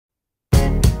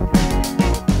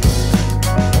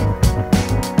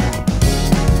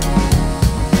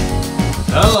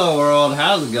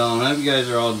how's it going? I hope you guys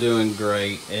are all doing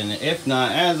great, and if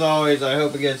not, as always, I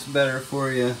hope it gets better for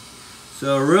you.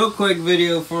 So a real quick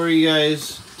video for you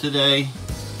guys today.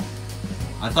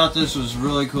 I thought this was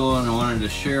really cool and I wanted to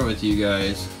share with you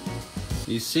guys.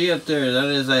 You see up there, that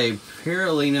is a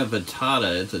Spirulina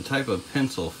vittata. It's a type of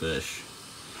pencil fish.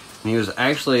 And he was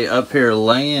actually up here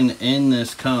laying in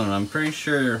this cone. I'm pretty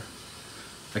sure,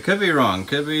 I could be wrong,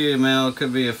 could be a male,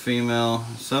 could be a female.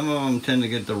 Some of them tend to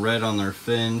get the red on their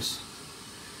fins,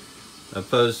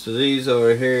 opposed to these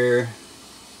over here.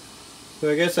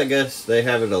 So I guess they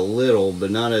have it a little,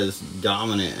 but not as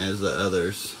dominant as the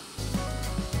others.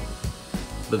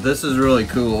 But this is really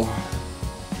cool.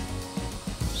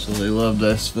 So they love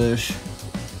this fish.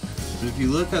 But if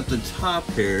you look at the top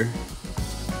here,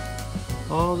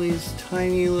 all these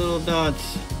tiny little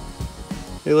dots,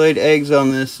 they laid eggs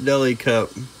on this deli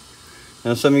cup.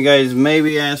 Now some of you guys may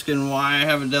be asking why I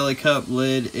have a deli cup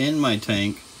lid in my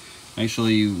tank.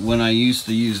 Actually, when I used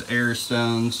to use air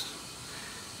stones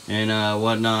and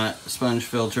whatnot, sponge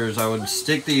filters, I would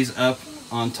stick these up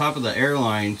on top of the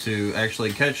airline to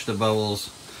actually catch the bubbles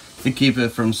to keep it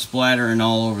from splattering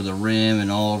all over the rim and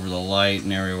all over the light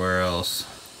and everywhere else.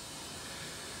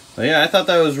 But yeah, I thought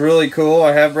that was really cool.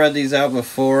 I have bred these out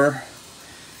before.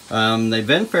 They've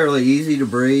been fairly easy to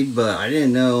breed, but I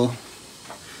didn't know.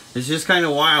 It's just kind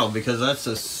of wild because that's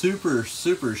a super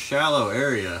shallow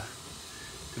area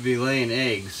to be laying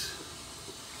eggs.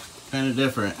 Kind of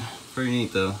different. Pretty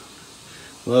neat though.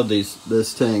 Love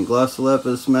this tank.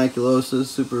 Glossolepis maculosus,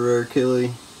 super rare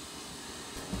killie.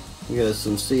 We got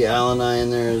some C. alleni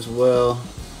in there as well.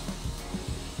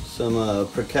 Some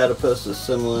Procatopus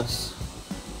assimilis.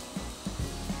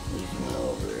 There's one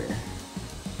over there.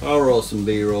 I'll roll some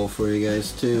B-roll for you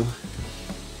guys too.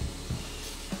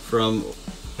 From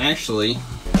actually,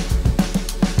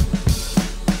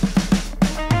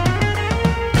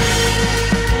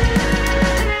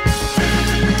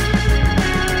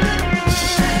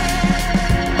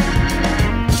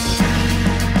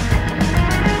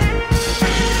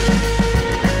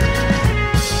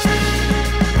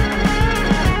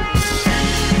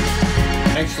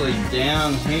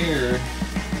 down here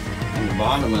on the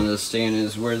bottom of this stand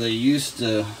is where they used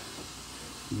to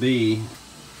be,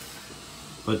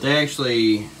 but they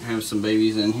actually have some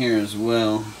babies in here as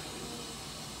well.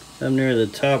 Up near the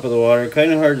top of the water,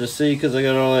 kind of hard to see because I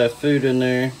got all that food in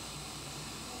there.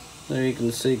 There you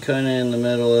can see kind of in the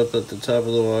middle up at the top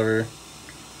of the water,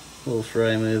 little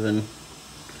fry moving.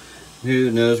 Who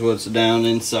knows what's down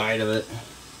inside of it.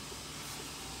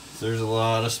 There's a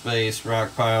lot of space,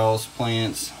 rock piles,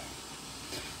 plants.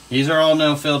 These are all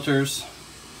no filters.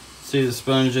 See, the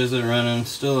sponge isn't running,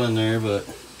 still in there, but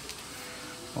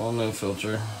all no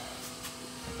filter.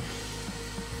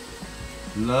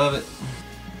 Love it.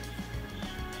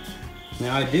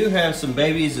 Now I do have some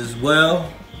babies as well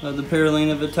of the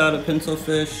Spirulina vittata pencil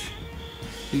fish.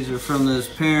 These are from those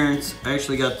parents. I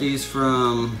actually got these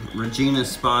from Regina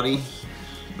Spotty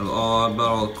of All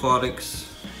Oddball Aquatics.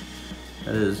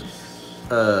 That is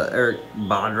Eric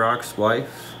Bodrock's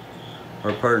wife,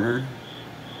 our partner.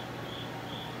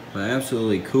 But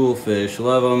absolutely cool fish.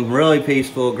 Love them. Really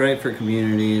peaceful. Great for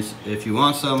communities. If you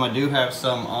want some, I do have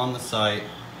some on the site.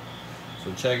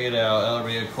 So check it out.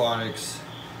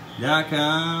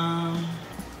 LRBAquatics.com.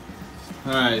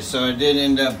 Alright, so I did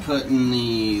end up putting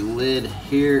the lid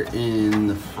here in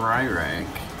the fry rack.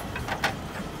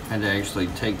 Had to actually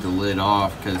take the lid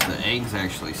off because the eggs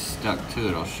actually stuck to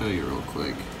it. I'll show you real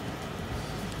quick.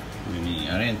 I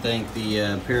didn't think the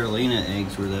Spirulina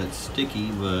eggs were that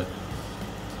sticky, but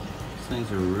these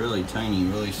things are really tiny,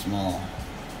 really small.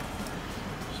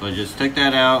 So I just took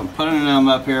that out and putting them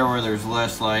up here where there's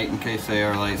less light in case they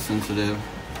are light sensitive.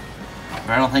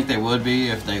 But I don't think they would be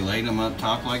if they laid them up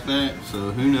top like that,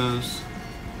 so who knows.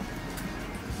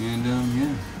 And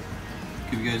yeah,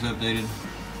 keep you guys updated.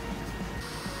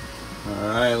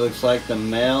 Alright, looks like the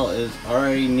male is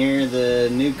already near the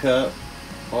new cup,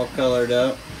 all colored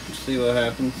up. Let's see what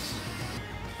happens.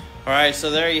 Alright,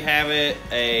 so there you have it.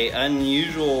 A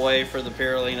unusual way for the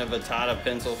Spirulina vittata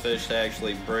pencil fish to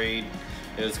actually breed.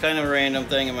 It was kind of a random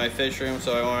thing in my fish room,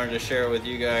 so I wanted to share it with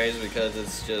you guys because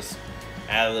it's just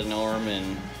out of the norm,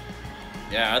 and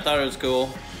yeah, I thought it was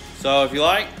cool. So if you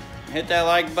like, hit that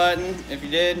like button. If you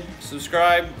did,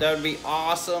 subscribe. That would be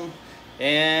awesome.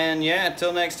 And yeah,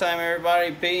 until next time,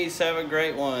 everybody, peace. Have a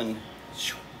great one.